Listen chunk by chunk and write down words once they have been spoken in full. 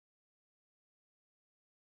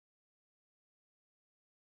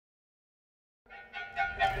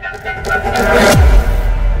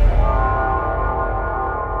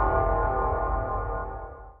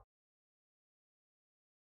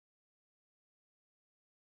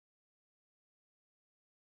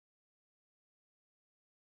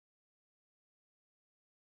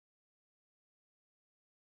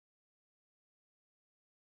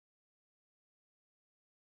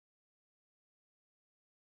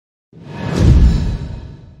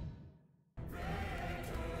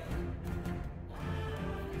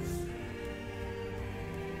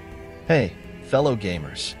Hey, fellow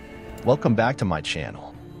gamers. Welcome back to my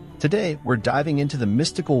channel. Today, we're diving into the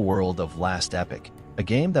mystical world of Last Epoch, a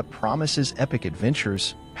game that promises epic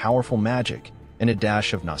adventures, powerful magic, and a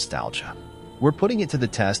dash of nostalgia. We're putting it to the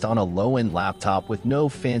test on a low-end laptop with no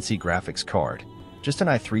fancy graphics card, just an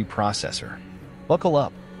i3 processor. Buckle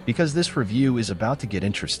up, because this review is about to get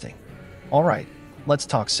interesting. Alright, let's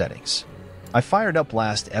talk settings. I fired up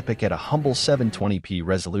Last Epoch at a humble 720p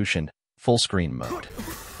resolution, full screen mode.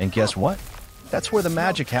 And guess what? That's where the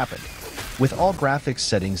magic happened. With all graphics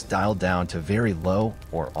settings dialed down to very low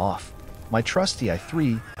or off, my trusty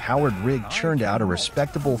i3 powered rig churned out a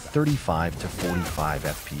respectable 35 to 45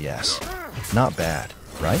 FPS. Not bad,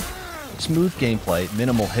 right? Smooth gameplay,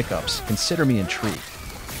 minimal hiccups, consider me intrigued.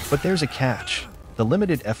 But there's a catch. The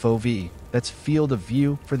limited FOV, that's field of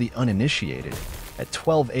view for the uninitiated, at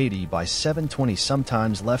 1280 by 720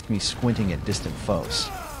 sometimes left me squinting at distant foes.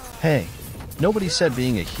 Hey, nobody said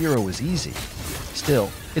being a hero is easy.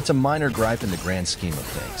 Still, it's a minor gripe in the grand scheme of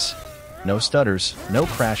things. No stutters, no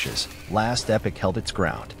crashes. Last Epoch held its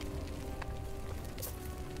ground.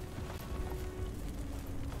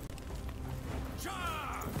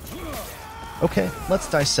 Okay,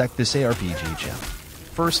 let's dissect this ARPG gem.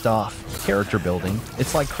 First off, character building.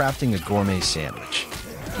 It's like crafting a gourmet sandwich.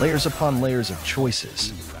 Layers upon layers of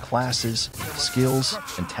choices, classes, skills,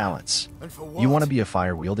 and talents. You want to be a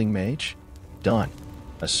fire-wielding mage? Done.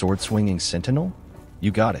 A sword-swinging sentinel?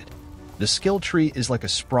 You got it. The skill tree is like a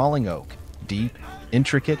sprawling oak, deep,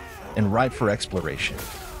 intricate, and ripe for exploration.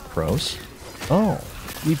 Pros? Oh,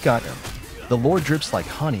 we've got them. The lore drips like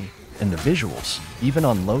honey, and the visuals, even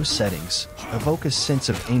on low settings, evoke a sense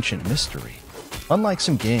of ancient mystery. Unlike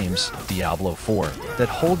some games, Diablo 4, that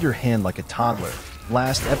hold your hand like a toddler,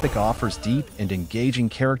 Last Epoch offers deep and engaging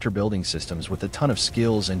character building systems with a ton of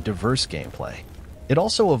skills and diverse gameplay. It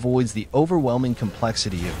also avoids the overwhelming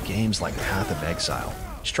complexity of games like Path of Exile,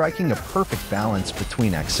 striking a perfect balance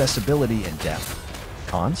between accessibility and depth.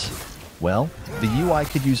 Cons? Well, the UI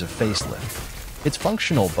could use a facelift. It's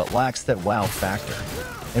functional but lacks that wow factor.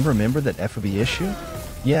 And remember that FOV issue?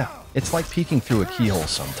 Yeah, it's like peeking through a keyhole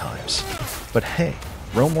sometimes. But hey,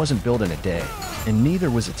 Rome wasn't built in a day, and neither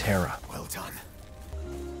was Terra. Well done.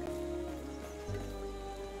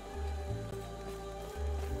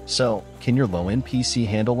 So, can your low-end PC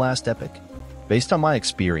handle Last Epoch? Based on my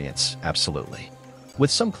experience, absolutely.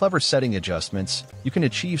 With some clever setting adjustments, you can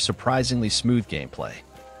achieve surprisingly smooth gameplay.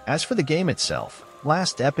 As for the game itself,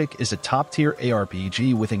 Last Epoch is a top-tier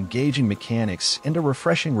ARPG with engaging mechanics and a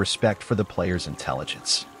refreshing respect for the player's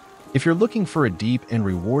intelligence. If you're looking for a deep and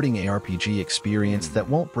rewarding ARPG experience that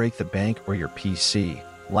won't break the bank or your PC,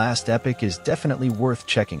 Last Epoch is definitely worth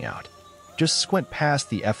checking out. Just squint past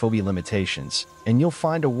the FOV limitations, and you'll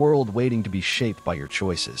find a world waiting to be shaped by your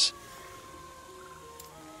choices.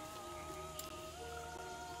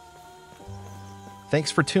 Thanks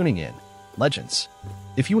for tuning in, Legends.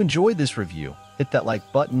 If you enjoyed this review, hit that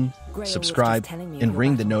like button, subscribe, and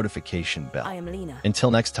ring the notification bell. Until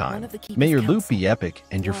next time, may your loot be epic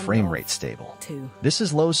and your frame rate stable. This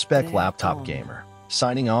is Low Spec Laptop Gamer,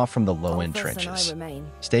 signing off from the low-end trenches.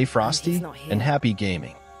 Stay frosty and happy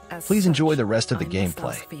gaming. Please enjoy the rest of the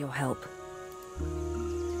gameplay. For your help.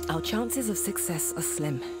 Our chances of success are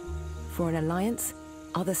slim. For an alliance,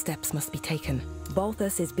 other steps must be taken.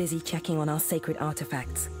 Balthus is busy checking on our sacred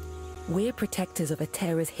artifacts. We're protectors of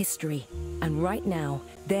Terra's history, and right now,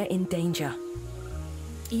 they're in danger.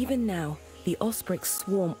 Even now, the Ospreys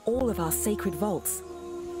swarm all of our sacred vaults.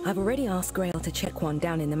 I've already asked Grail to check one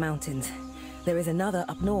down in the mountains. There is another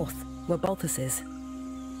up north, where Balthus is.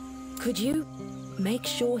 Could you make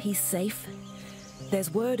sure he's safe?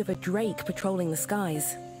 There's word of a drake patrolling the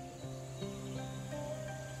skies.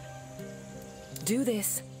 Do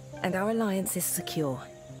this, and our alliance is secure.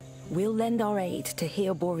 We'll lend our aid to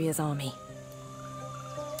Heoboria's army.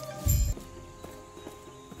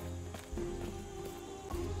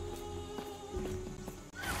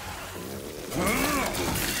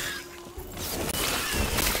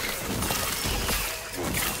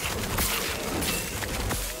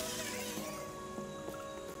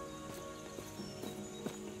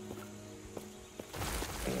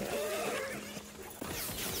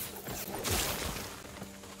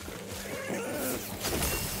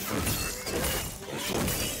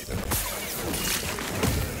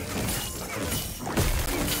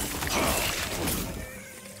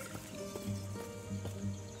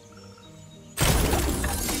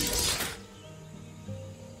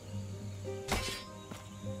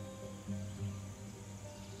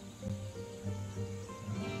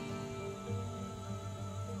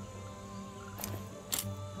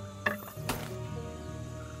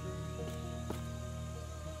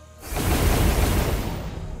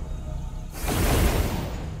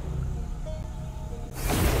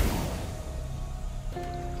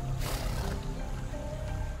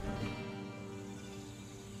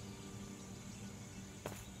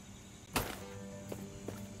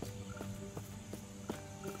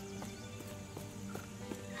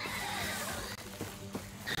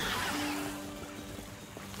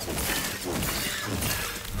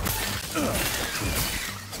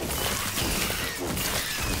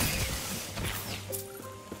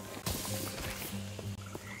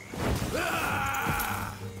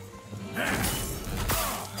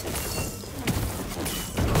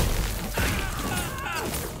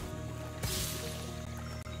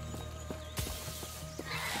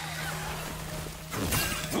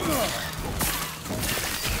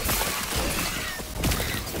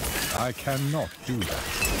 I cannot do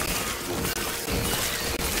that.